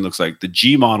B-17 looks like, the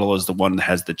G model is the one that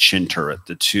has the chin turret,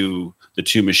 the two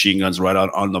machine guns right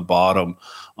on the bottom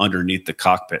underneath the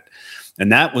cockpit.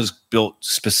 And that was built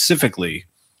specifically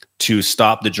to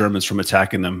stop the Germans from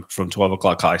attacking them from 12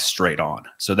 o'clock high straight on.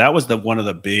 So that was one of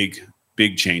the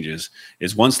big changes,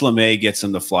 is once LeMay gets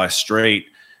them to fly straight,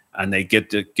 and they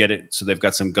get it, so they've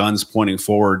got some guns pointing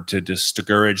forward to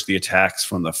discourage the attacks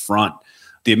from the front.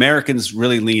 The Americans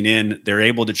really lean in. They're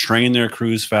able to train their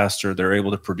crews faster. They're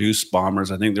able to produce bombers.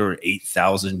 I think there were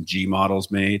 8,000 G models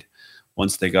made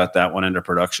once they got that one into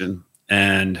production.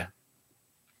 And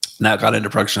that got into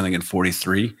production, I think, in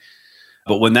 43.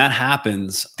 But when that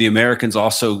happens, the Americans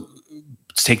also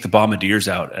take the bombardiers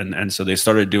out. And so they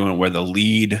started doing where the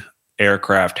lead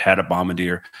aircraft had a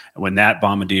bombardier, and when that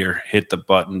bombardier hit the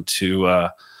button to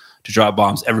drop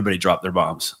bombs, everybody dropped their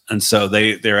bombs, and so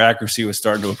their accuracy was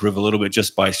starting to improve a little bit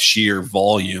just by sheer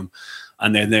volume,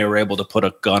 and then they were able to put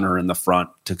a gunner in the front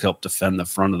to help defend the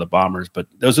front of the bombers. But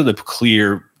those are the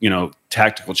clear,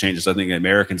 tactical changes I think the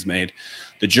Americans made.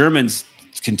 The Germans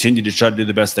continued to try to do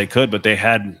the best they could, but they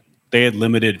had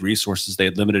limited resources, they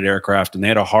had limited aircraft, and they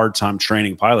had a hard time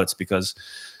training pilots because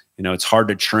it's hard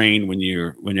to train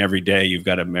when every day you've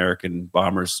got American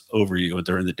bombers over you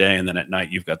during the day, and then at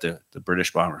night you've got the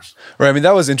British bombers. Right. I mean,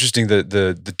 that was interesting,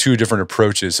 the two different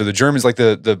approaches. So the Germans, like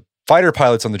the fighter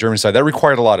pilots on the German side, that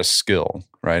required a lot of skill,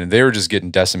 right? And they were just getting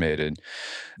decimated.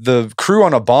 The crew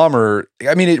on a bomber,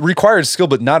 I mean, it required skill,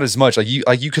 but not as much. Like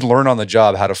you could learn on the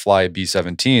job how to fly a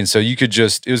B-17. So you could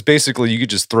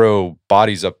just throw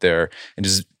bodies up there and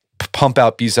just pump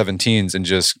out B-17s and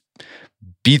just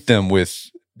beat them with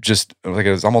just like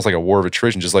it was almost like a war of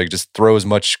attrition. Just throw as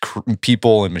much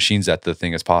people and machines at the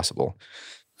thing as possible.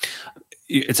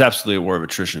 It's absolutely a war of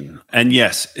attrition. And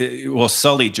yes,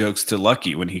 Sully jokes to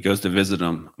Lucky when he goes to visit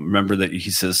him. Remember that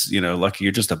he says, Lucky,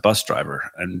 you're just a bus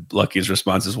driver. And Lucky's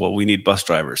response is, well, we need bus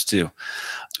drivers too.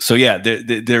 So yeah,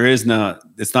 there is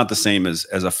it's not the same as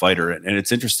a fighter. And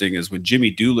it's interesting is when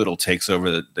Jimmy Doolittle takes over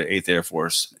the 8th Air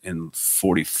Force in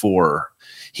 44,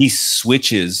 he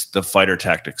switches the fighter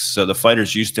tactics. So the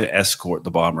fighters used to escort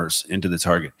the bombers into the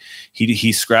target.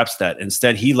 He scraps that.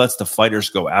 Instead, he lets the fighters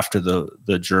go after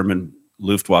the German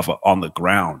Luftwaffe on the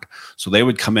ground. So they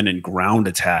would come in and ground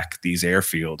attack these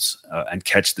airfields and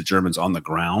catch the Germans on the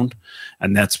ground.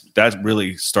 And that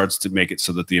really starts to make it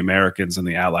so that the Americans and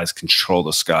the Allies control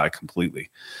the sky completely,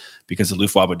 because the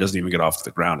Luftwaffe doesn't even get off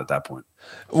the ground at that point.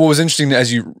 What was interesting,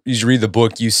 as you read the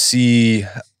book, you see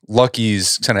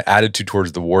Lucky's kind of attitude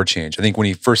towards the war change. I think when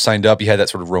he first signed up, he had that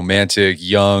sort of romantic,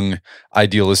 young,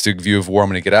 idealistic view of war. I'm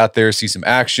going to get out there, see some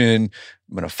action.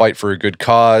 I'm going to fight for a good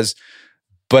cause.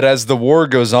 But as the war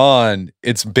goes on,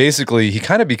 it's basically, he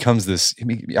kind of becomes this,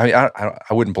 I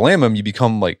wouldn't blame him. You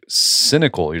become like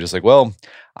cynical. You're just like, well,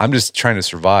 I'm just trying to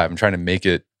survive. I'm trying to make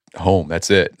it home. That's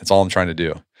it. That's all I'm trying to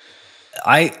do.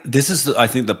 This is, I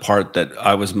think, the part that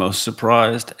I was most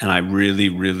surprised, and I really,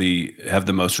 really have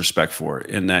the most respect for,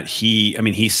 in that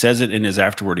he says it in his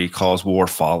afterword. He calls war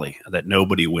folly, that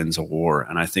nobody wins a war.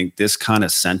 And I think this kind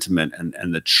of sentiment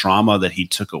and the trauma that he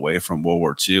took away from World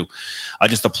War II, I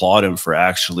just applaud him for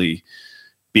actually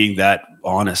being that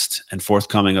honest and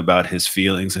forthcoming about his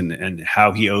feelings and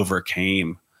how he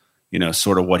overcame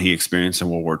sort of what he experienced in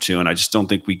World War II. And I just don't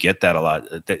think we get that a lot.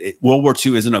 World War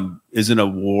II isn't a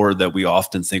war that we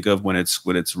often think of when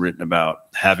it's written about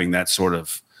having that sort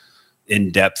of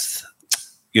in-depth,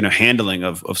 handling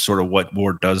of sort of what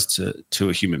war does to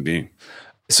a human being.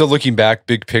 So looking back,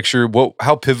 big picture,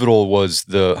 how pivotal was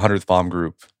the 100th Bomb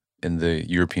Group in the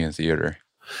European theater?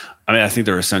 I mean, I think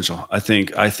they're essential. I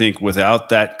think without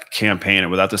that campaign and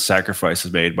without the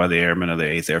sacrifices made by the airmen of the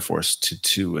 8th Air Force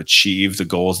to achieve the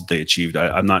goals that they achieved,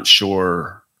 I'm not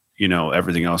sure,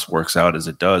 everything else works out as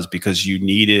it does, because you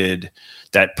needed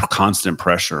that constant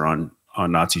pressure on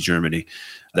Nazi Germany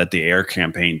that the air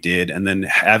campaign did. And then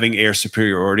having air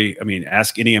superiority. I mean,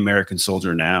 ask any American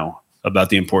soldier now about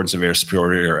the importance of air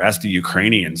superiority, or ask the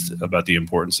Ukrainians about the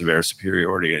importance of air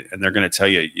superiority. And they're going to tell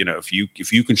you,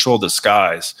 if you control the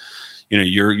skies,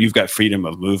 you've got freedom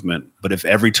of movement. But if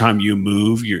every time you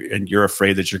move, you're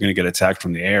afraid that you're going to get attacked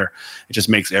from the air, it just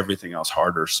makes everything else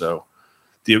harder. So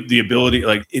the ability,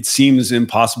 like, it seems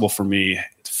impossible for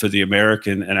the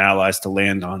American and allies to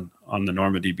land on the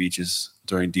Normandy beaches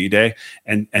during D-Day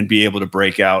and be able to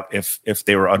break out if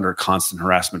they were under constant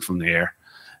harassment from the air.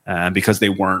 Because they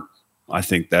weren't, I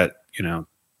think that,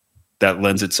 that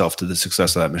lends itself to the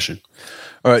success of that mission.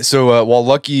 All right. So while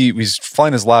Lucky was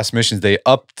flying his last missions, they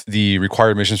upped the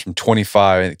required missions from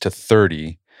 25 to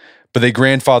 30, but they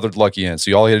grandfathered Lucky in.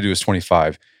 So all he had to do was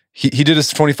 25. He did his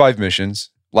 25 missions.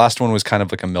 Last one was kind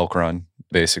of like a milk run,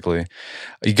 basically.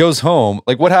 He goes home.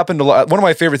 Like, what happened to... One of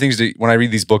my favorite things when I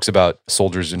read these books about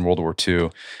soldiers in World War II,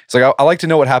 it's like, I like to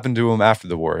know what happened to him after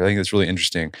the war. I think that's really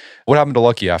interesting. What happened to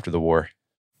Lucky after the war?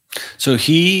 So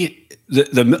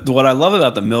what I love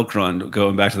about the milk run,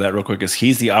 going back to that real quick, is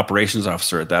he's the operations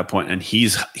officer at that point, and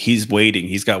he's waiting.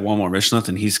 He's got one more mission left,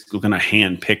 and he's going to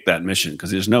hand pick that mission, because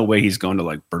there's no way he's going to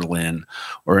like Berlin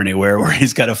or anywhere where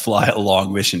he's got to fly a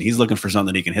long mission. He's looking for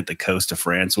something he can hit the coast of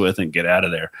France with and get out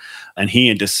of there. And he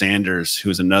and DeSanders,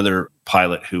 who's another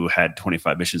pilot who had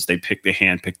 25 missions, they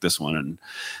hand picked this one,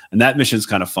 and that mission's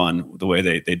kind of fun the way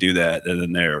they do that, and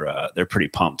then they're pretty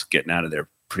pumped getting out of there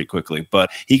pretty quickly.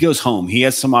 But he goes home. He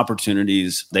has some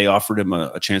opportunities. They offered him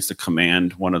a chance to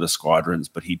command one of the squadrons,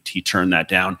 but he turned that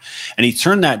down. And he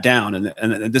turned that down.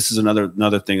 And this is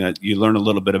another thing that you learn a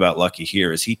little bit about Lucky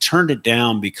here, is he turned it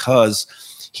down because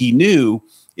he knew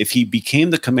if he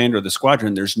became the commander of the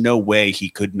squadron, there's no way he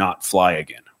could not fly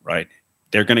again, right?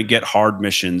 They're going to get hard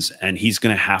missions, and he's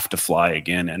going to have to fly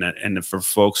again. And for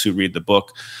folks who read the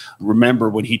book, remember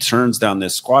when he turns down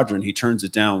this squadron, he turns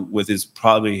it down with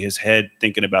his head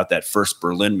thinking about that first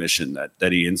Berlin mission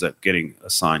that he ends up getting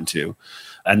assigned to,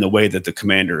 and the way that the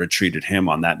commander had treated him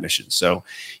on that mission. So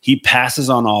he passes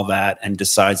on all that and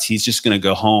decides he's just going to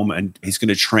go home, and he's going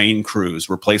to train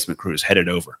replacement crews headed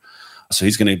over. So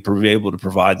he's going to be able to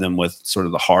provide them with sort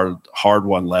of the hard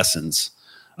won lessons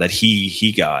that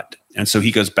he got. And so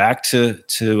he goes back to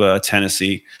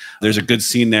Tennessee. There's a good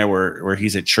scene there where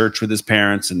he's at church with his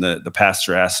parents, and the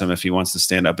pastor asks him if he wants to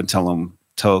stand up and tell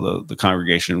the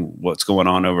congregation what's going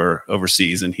on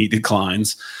overseas, and he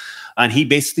declines. And he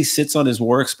basically sits on his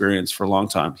war experience for a long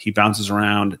time. He bounces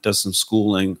around, does some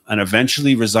schooling, and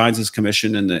eventually resigns his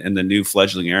commission in the new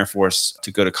fledgling Air Force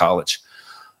to go to college.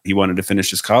 He wanted to finish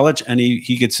his college, and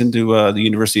he gets into the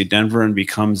University of Denver and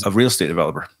becomes a real estate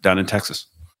developer down in Texas.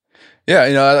 Yeah,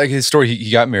 I like his story. He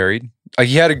got married. Like,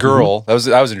 he had a girl. Mm-hmm.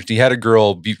 That was interesting. He had a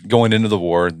girl going into the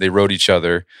war. They wrote each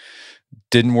other.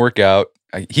 Didn't work out.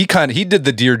 He did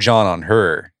the Dear John on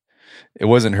her. It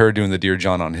wasn't her doing the Dear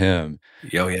John on him.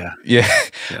 Oh yeah. Yeah.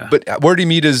 But where did he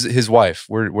meet his wife?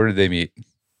 Where did they meet?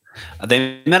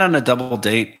 They met on a double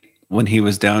date when he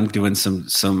was down doing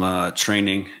some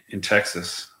training in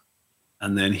Texas.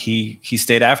 And then he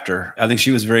stayed after. I think she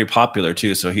was very popular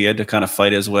too, so he had to kind of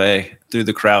fight his way through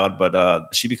the crowd.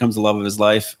 But she becomes the love of his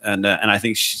life, and I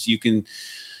think you can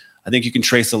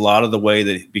trace a lot of the way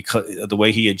the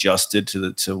way he adjusted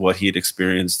to what he had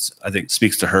experienced. I think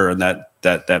speaks to her and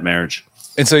that marriage.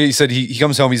 And so he said he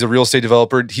comes home. He's a real estate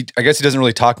developer. I guess he doesn't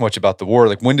really talk much about the war.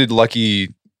 Like, when did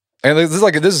Lucky? And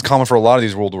this is common for a lot of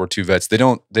these World War II vets. They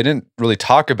didn't really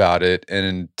talk about it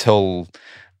until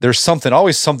there's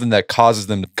always something that causes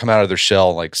them to come out of their shell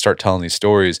and like start telling these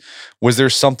stories. Was there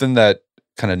something that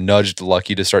kind of nudged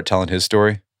Lucky to start telling his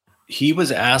story? He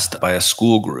was asked by a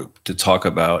school group to talk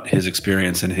about his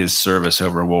experience and his service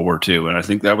over in World War II. And I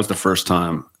think that was the first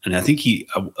time. And I think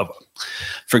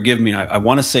forgive me, I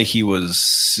want to say he was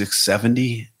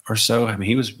 670 or so. I mean,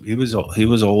 he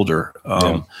was older,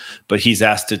 but he's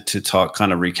asked to talk,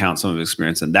 kind of recount some of his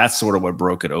experience. And that's sort of what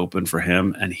broke it open for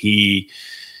him. And he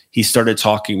started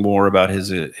talking more about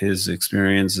his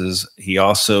experiences. He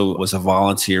also was a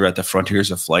volunteer at the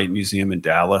Frontiers of Flight Museum in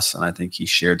Dallas, and I think he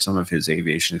shared some of his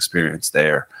aviation experience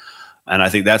there. And I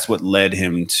think that's what led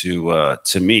him to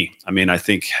me. I mean, I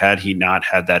think had he not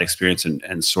had that experience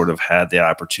and sort of had the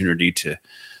opportunity to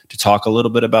talk a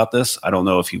little bit about this, I don't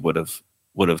know if he would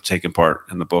have taken part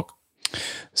in the book.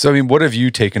 So, I mean, what have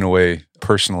you taken away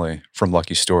personally from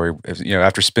Lucky's story?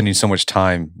 After spending so much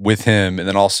time with him, and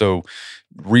then also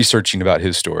researching about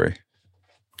his story?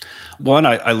 One,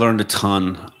 I learned a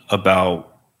ton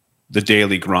about the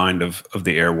daily grind of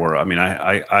the air war. I mean,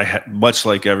 I had, much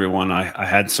like everyone, I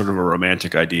had sort of a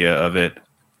romantic idea of it,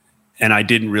 and I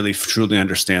didn't really truly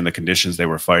understand the conditions they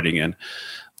were fighting in.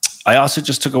 I also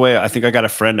just took away, I think I got a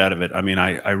friend out of it. I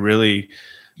mean,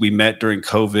 we met during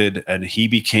COVID, and he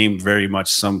became very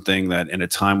much something that in a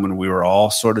time when we were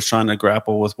all sort of trying to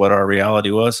grapple with what our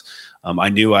reality was, I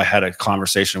knew I had a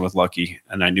conversation with Lucky,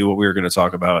 and I knew what we were going to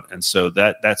talk about. And so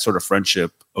that sort of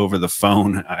friendship over the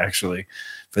phone, actually,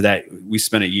 for that, we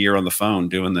spent a year on the phone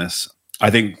doing this. I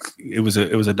think it was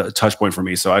a touch point for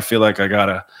me. So I feel like I got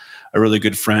a really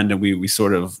good friend, and we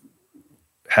sort of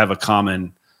have a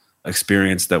common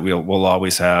experience that we'll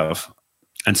always have.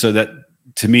 And so that,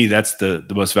 to me, that's the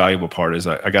most valuable part, is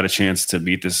I got a chance to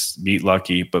meet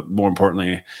Lucky, but more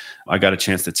importantly, I got a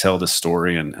chance to tell this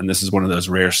story. And this is one of those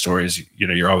rare stories,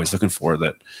 you're always looking for,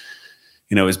 that,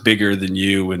 is bigger than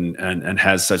you and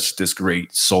has such this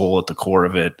great soul at the core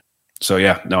of it. So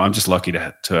yeah, no, I'm just lucky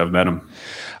to have met him.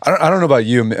 I don't know about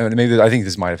you. Maybe I think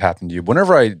this might have happened to you.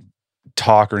 Whenever I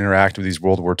talk or interact with these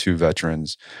World War II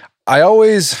veterans, I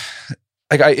always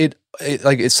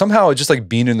it's somehow just like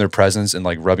being in their presence and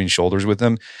like rubbing shoulders with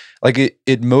them. Like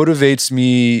it motivates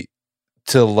me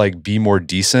to like be more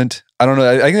decent. I don't know.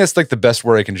 I think that's like the best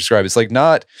word I can describe. It's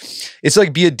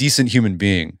like be a decent human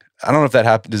being. I don't know if that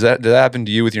happened. Did that happen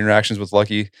to you with your interactions with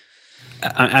Lucky?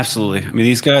 Absolutely. I mean,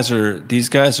 these guys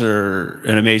are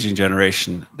an amazing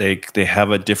generation. They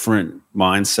have a different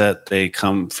mindset. They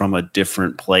come from a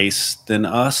different place than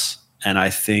us. And I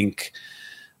think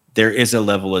there is a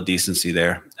level of decency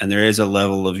there, and there is a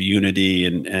level of unity,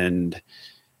 and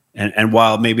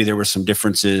while maybe there were some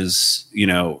differences,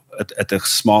 at the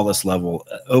smallest level,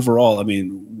 overall, I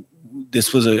mean,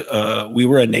 this was we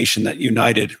were a nation that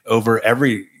united over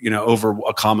over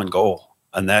a common goal,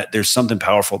 and that there's something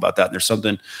powerful about that. And there's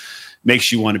something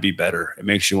makes you want to be better. It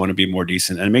makes you want to be more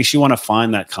decent, and it makes you want to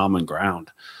find that common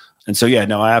ground. And so, yeah,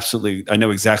 no, I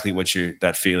know exactly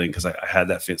that feeling, because I had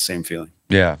that same feeling.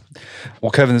 Yeah.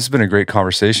 Well, Kevin, this has been a great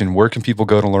conversation. Where can people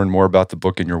go to learn more about the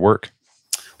book and your work?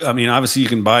 I mean, obviously you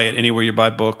can buy it anywhere you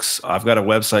buy books. I've got a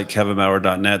website,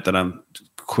 kevinmaurer.net, that I'm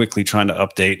quickly trying to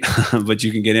update, but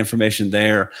you can get information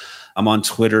there. I'm on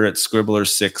Twitter at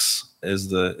Scribbler6 is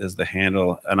the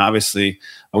handle. And obviously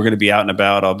we're going to be out and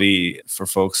about. I'll be, for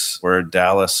folks, we're in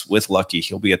Dallas with Lucky.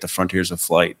 He'll be at the Frontiers of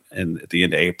Flight at the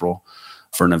end of April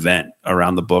for an event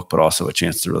around the book, but also a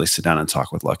chance to really sit down and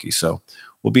talk with Lucky. So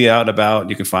we'll be out and about.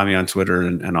 You can find me on Twitter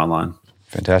and online.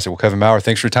 Fantastic. Well, Kevin Maurer,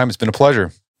 thanks for your time. It's been a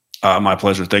pleasure. My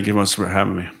pleasure. Thank you much for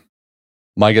having me.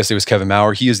 My guest today was Kevin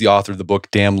Maurer. He is the author of the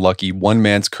book, Damn Lucky, One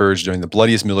Man's Courage During the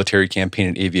Bloodiest Military Campaign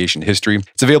in Aviation History.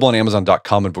 It's available on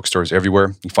Amazon.com and bookstores everywhere.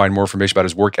 You can find more information about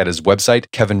his work at his website,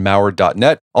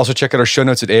 kevinmaurer.net. Also, check out our show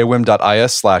notes at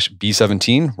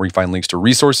aom.is/B-17, where you find links to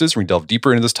resources where we delve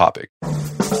deeper into this topic.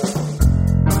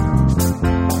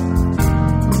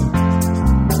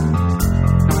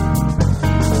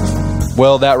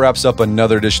 Well, that wraps up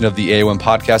another edition of the AOM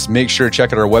podcast. Make sure to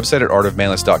check out our website at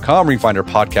artofmanliness.com, where you can find our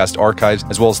podcast archives,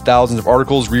 as well as thousands of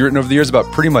articles rewritten over the years about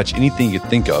pretty much anything you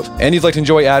could think of. And if you'd like to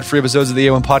enjoy ad-free episodes of the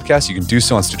AOM podcast, you can do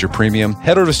so on Stitcher Premium.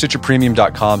 Head over to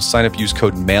stitcherpremium.com, sign up, use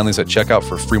code manliness at checkout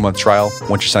for a free month trial.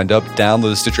 Once you're signed up, download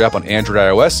the Stitcher app on Android or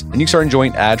iOS, and you can start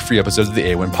enjoying ad-free episodes of the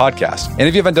AOM podcast. And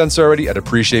if you haven't done so already, I'd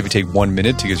appreciate if you take 1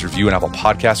 minute to give us a review on Apple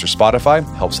Podcasts or Spotify.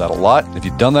 It helps out a lot. And if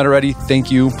you've done that already, thank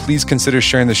you. Please consider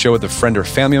sharing the show with a friend or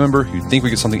family member who think we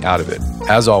get something out of it.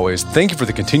 As always, thank you for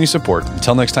the continued support.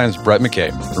 Until next time, it's Brett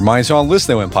McKay. Reminds you on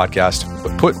Listen to the AOM podcast,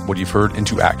 but put what you've heard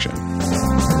into action.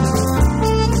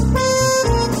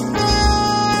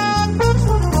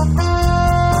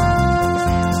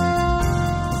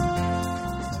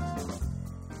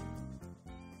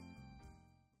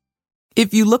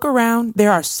 If you look around,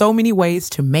 there are so many ways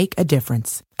to make a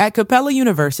difference. At Capella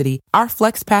University, our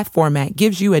FlexPath format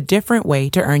gives you a different way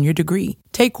to earn your degree.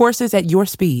 Take courses at your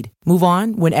speed. Move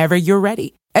on whenever you're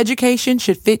ready. Education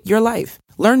should fit your life.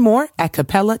 Learn more at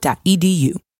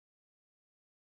capella.edu.